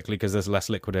drink it quickly because there's less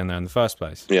liquid in there in the first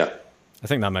place. Yeah. I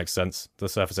think that makes sense, the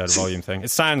surface area to volume thing.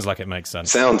 It sounds like it makes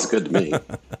sense. Sounds good to me.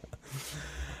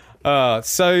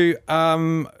 So,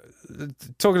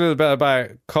 talk a little bit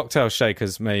about cocktail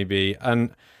shakers, maybe.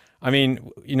 And I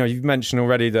mean, you've mentioned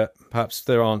already that perhaps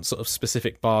there aren't sort of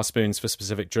specific bar spoons for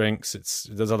specific drinks.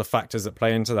 There's other factors that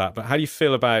play into that. But how do you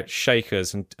feel about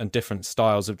shakers and different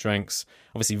styles of drinks?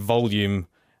 Obviously, volume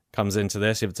comes into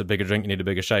this. If it's a bigger drink, you need a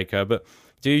bigger shaker. But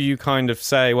do you kind of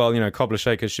say, well, cobbler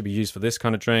shakers should be used for this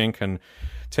kind of drink and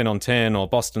tin on tin or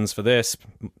Boston's for this?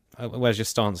 Where's your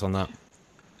stance on that?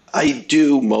 I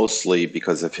do mostly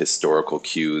because of historical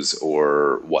cues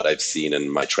or what I've seen in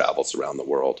my travels around the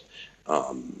world.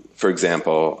 For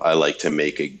example, I like to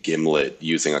make a gimlet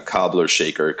using a cobbler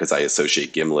shaker because I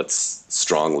associate gimlets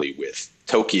strongly with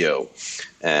Tokyo,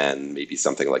 and maybe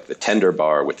something like the Tender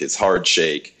Bar with his hard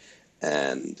shake.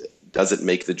 And does it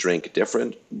make the drink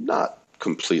different? Not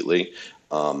completely.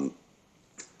 And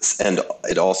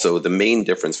it also, the main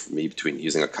difference for me between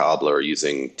using a cobbler or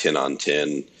using tin on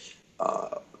tin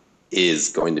is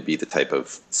going to be the type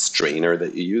of strainer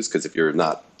that you use. Because if you're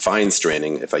not fine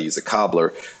straining, if I use a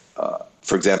cobbler,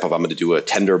 for example, if I'm going to do a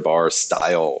Tender Bar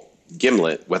style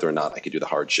gimlet, whether or not I could do the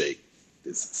hard shake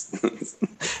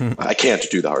I can't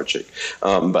do the hard shake.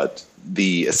 But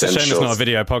the essentials. It's a shame it's not a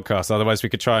video podcast. Otherwise, we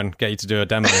could try and get you to do a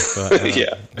demo. But,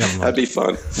 yeah, that'd be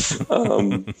fun.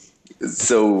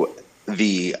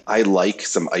 I like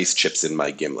some ice chips in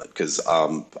my gimlet because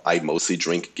I mostly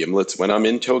drink gimlets when I'm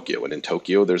in Tokyo. And in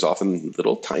Tokyo, there's often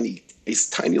tiny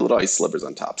little ice slivers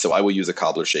on top. So I will use a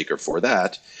cobbler shaker for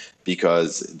that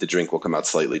because the drink will come out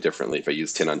slightly differently if I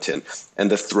use tin on tin.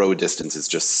 And the throw distance is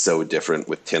just so different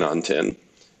with tin on tin.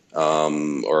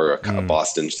 Or a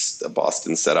Boston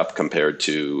setup compared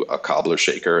to a cobbler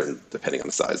shaker, and depending on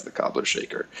the size of the cobbler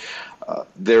shaker.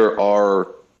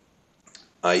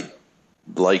 I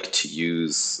like to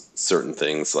use certain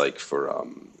things like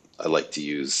I like to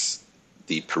use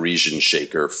the Parisian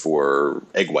shaker for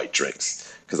egg white drinks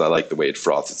because I like the way it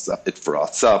froths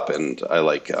up, and I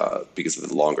like because of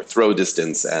the longer throw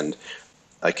distance, and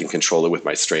I can control it with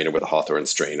my strainer, with a Hawthorne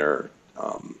strainer,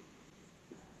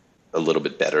 a little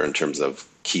bit better in terms of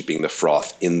keeping the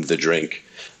froth in the drink,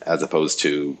 as opposed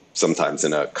to sometimes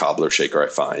in a cobbler shaker, I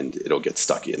find it'll get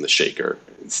stuck in the shaker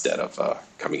instead of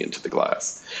coming into the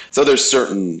glass. So there's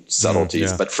certain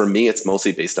subtleties, but for me, it's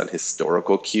mostly based on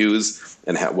historical cues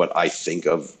and what I think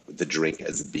of the drink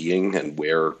as being and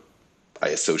where I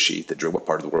associate the drink, what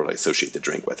part of the world I associate the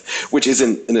drink with, which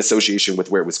isn't an association with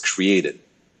where it was created.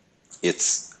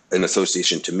 It's an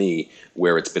association to me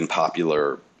where it's been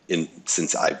popular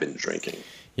since I've been drinking.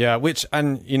 Yeah,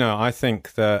 I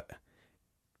think that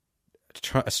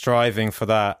striving for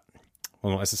that,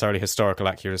 well, not necessarily historical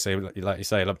accuracy, like you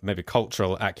say, maybe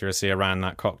cultural accuracy around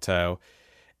that cocktail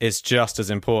is just as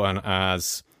important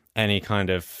as any kind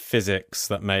of physics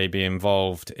that may be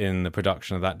involved in the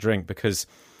production of that drink, because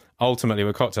ultimately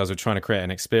with cocktails we're trying to create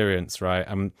an experience, right?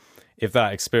 And if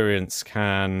that experience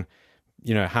can,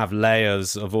 have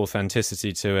layers of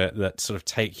authenticity to it that sort of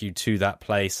take you to that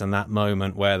place and that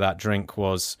moment where that drink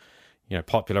was,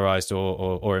 popularized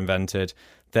or invented,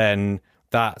 then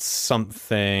that's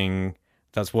something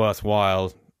that's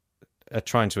worthwhile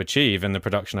trying to achieve in the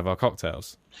production of our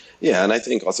cocktails. Yeah, and I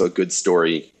think also a good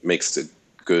story makes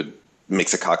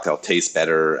a cocktail taste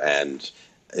better. And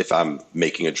if I'm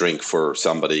making a drink for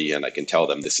somebody and I can tell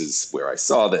them this is where I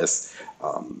saw this,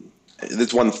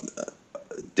 there's one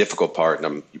difficult part,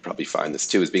 and you probably find this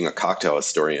too, is being a cocktail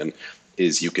historian,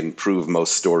 is you can prove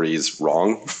most stories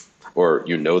wrong, or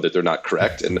that they're not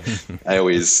correct. And I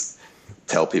always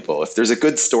tell people, if there's a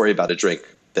good story about a drink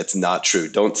that's not true,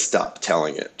 don't stop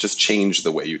telling it. Just change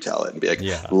the way you tell it and be like,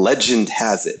 legend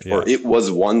has it, or it was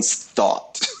once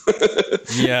thought.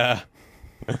 Yeah.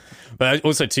 But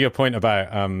also to your point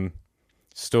about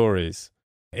stories,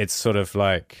 it's sort of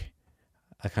like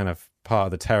a kind of part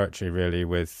of the territory really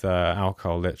with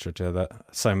alcohol literature, that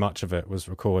so much of it was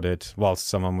recorded whilst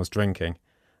someone was drinking.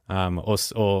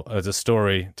 Or as a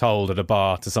story told at a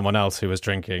bar to someone else who was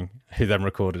drinking, who then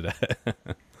recorded it.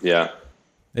 Yeah.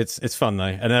 It's fun though.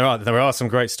 And there are some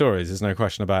great stories, there's no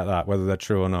question about that, whether they're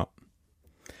true or not.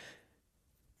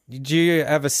 Do you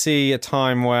ever see a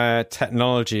time where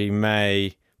technology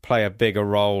may play a bigger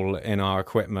role in our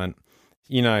equipment?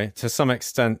 To some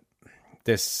extent,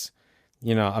 this,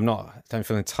 don't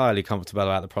feel entirely comfortable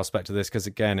about the prospect of this, because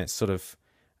again, it's sort of,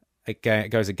 it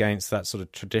goes against that sort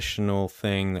of traditional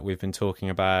thing that we've been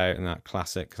talking about and that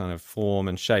classic kind of form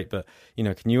and shape. But,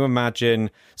 can you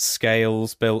imagine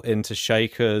scales built into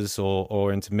shakers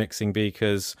or into mixing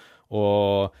beakers,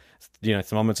 or,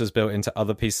 thermometers built into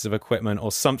other pieces of equipment,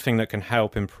 or something that can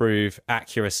help improve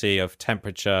accuracy of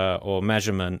temperature or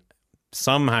measurement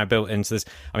somehow built into this?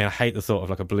 I mean, I hate the thought of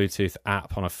like a Bluetooth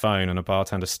app on a phone and a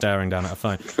bartender staring down at a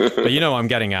phone. But you know what I'm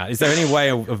getting at. Is there any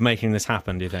way of making this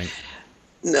happen, do you think?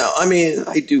 No, I mean,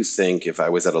 I do think if I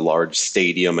was at a large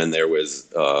stadium and there was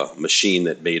a machine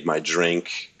that made my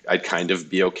drink, I'd kind of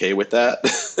be okay with that.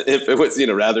 If it was,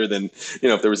 rather than,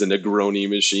 if there was a Negroni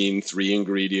machine, 3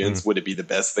 ingredients, would it be the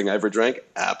best thing I ever drank?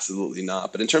 Absolutely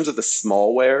not. But in terms of the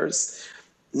small wares,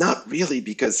 not really,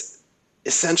 because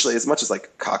essentially, as much as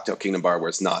like Cocktail Kingdom Bar, where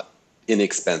it's not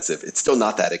inexpensive, it's still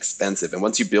not that expensive. And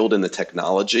once you build in the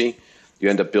technology, you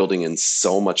end up building in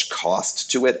so much cost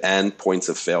to it and points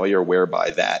of failure, whereby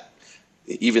that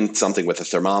even something with the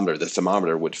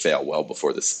thermometer would fail well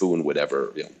before the spoon would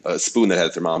ever, a spoon that had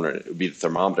a thermometer, it would be the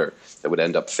thermometer that would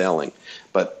end up failing.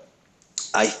 But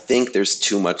I think there's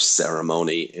too much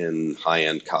ceremony in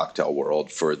high-end cocktail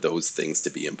world for those things to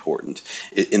be important.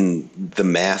 In the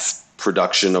mass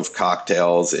production of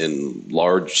cocktails in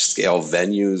large-scale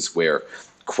venues where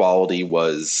quality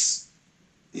was,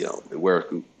 where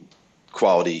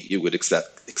quality you would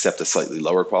accept a slightly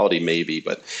lower quality maybe,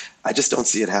 but I just don't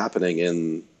see it happening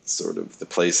in sort of the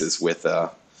places with the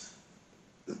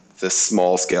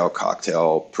small scale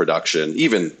cocktail production.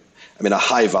 Even, I mean, a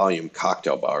high volume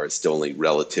cocktail bar is still only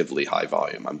relatively high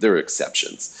volume. There are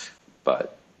exceptions,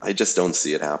 but I just don't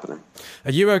see it happening.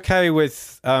 Are you okay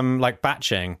with like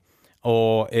batching,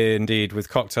 or indeed with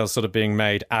cocktails sort of being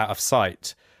made out of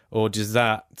sight, or does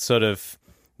that sort of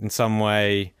in some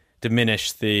way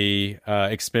diminish the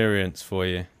experience for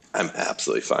you? I'm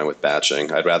absolutely fine with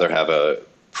batching. I'd rather have a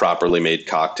properly made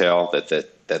cocktail that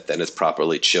then is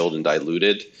properly chilled and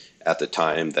diluted at the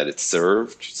time that it's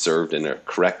served in a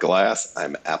correct glass.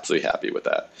 I'm absolutely happy with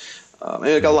that.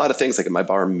 I got a lot of things, like in my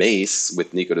bar Mace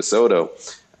with Nico de Soto,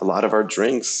 a lot of our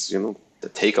drinks,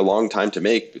 that take a long time to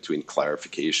make between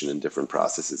clarification and different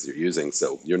processes you're using.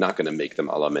 So you're not going to make them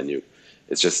a la menu.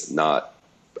 It's just not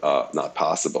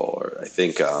possible. Or I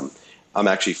think I'm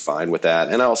actually fine with that.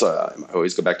 And I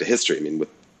always go back to history. I mean, with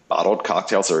bottled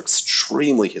cocktails are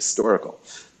extremely historical.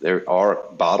 There are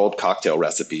bottled cocktail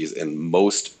recipes in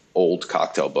most old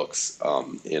cocktail books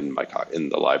in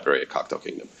the library at Cocktail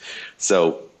Kingdom.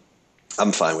 So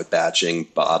I'm fine with batching,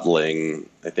 bottling.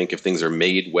 I think if things are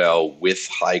made well with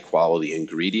high quality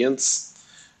ingredients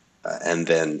and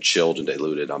then chilled and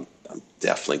diluted, I'm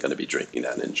definitely going to be drinking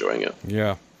that and enjoying it.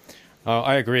 Yeah,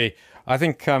 I agree. I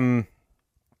think,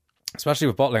 especially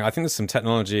with bottling, I think there's some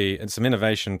technology and some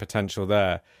innovation potential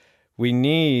there. We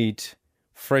need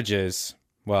fridges.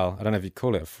 Well, I don't know if you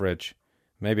call it a fridge.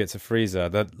 Maybe it's a freezer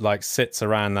that like sits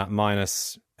around that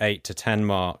 -8 to 10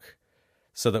 mark,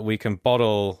 so that we can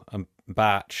bottle and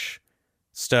batch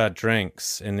stirred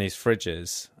drinks in these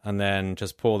fridges and then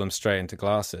just pour them straight into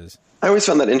glasses. I always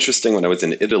found that interesting when I was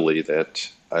in Italy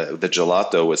that the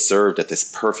gelato was served at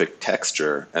this perfect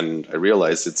texture. And I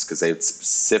realized it's because they had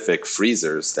specific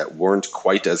freezers that weren't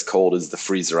quite as cold as the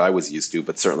freezer I was used to,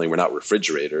 but certainly were not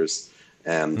refrigerators.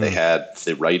 And they had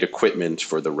the right equipment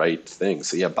for the right thing.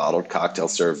 So yeah, bottled cocktail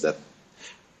served at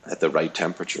the right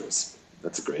temperatures.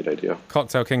 That's a great idea.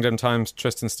 Cocktail Kingdom times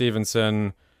Tristan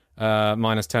Stevenson,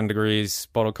 minus 10 degrees,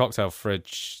 bottled cocktail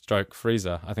fridge stroke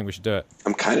freezer. I think we should do it.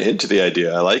 I'm kind of into the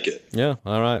idea. I like it. Yeah.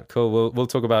 All right. Cool. We'll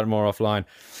talk about it more offline.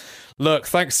 Look,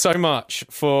 thanks so much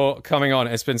for coming on.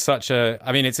 It's been it's a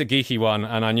geeky one,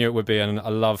 and I knew it would be, and I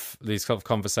love these sort of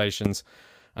conversations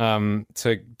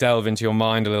to delve into your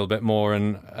mind a little bit more,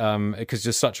 and because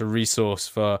just such a resource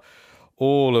for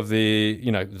all of the,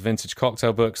 vintage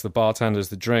cocktail books, the bartenders,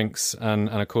 the drinks, and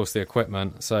of course the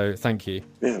equipment. So thank you.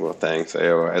 Yeah, well, thanks. I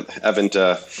haven't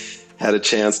had a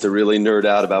chance to really nerd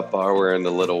out about barware in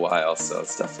a little while, so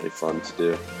it's definitely fun to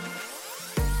do.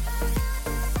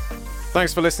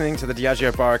 Thanks for listening to the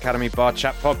Diageo Bar Academy Bar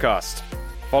Chat podcast.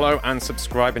 Follow and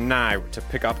subscribe now to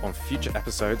pick up on future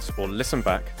episodes or listen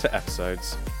back to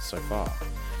episodes so far.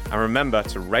 And remember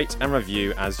to rate and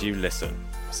review as you listen.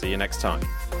 See you next time.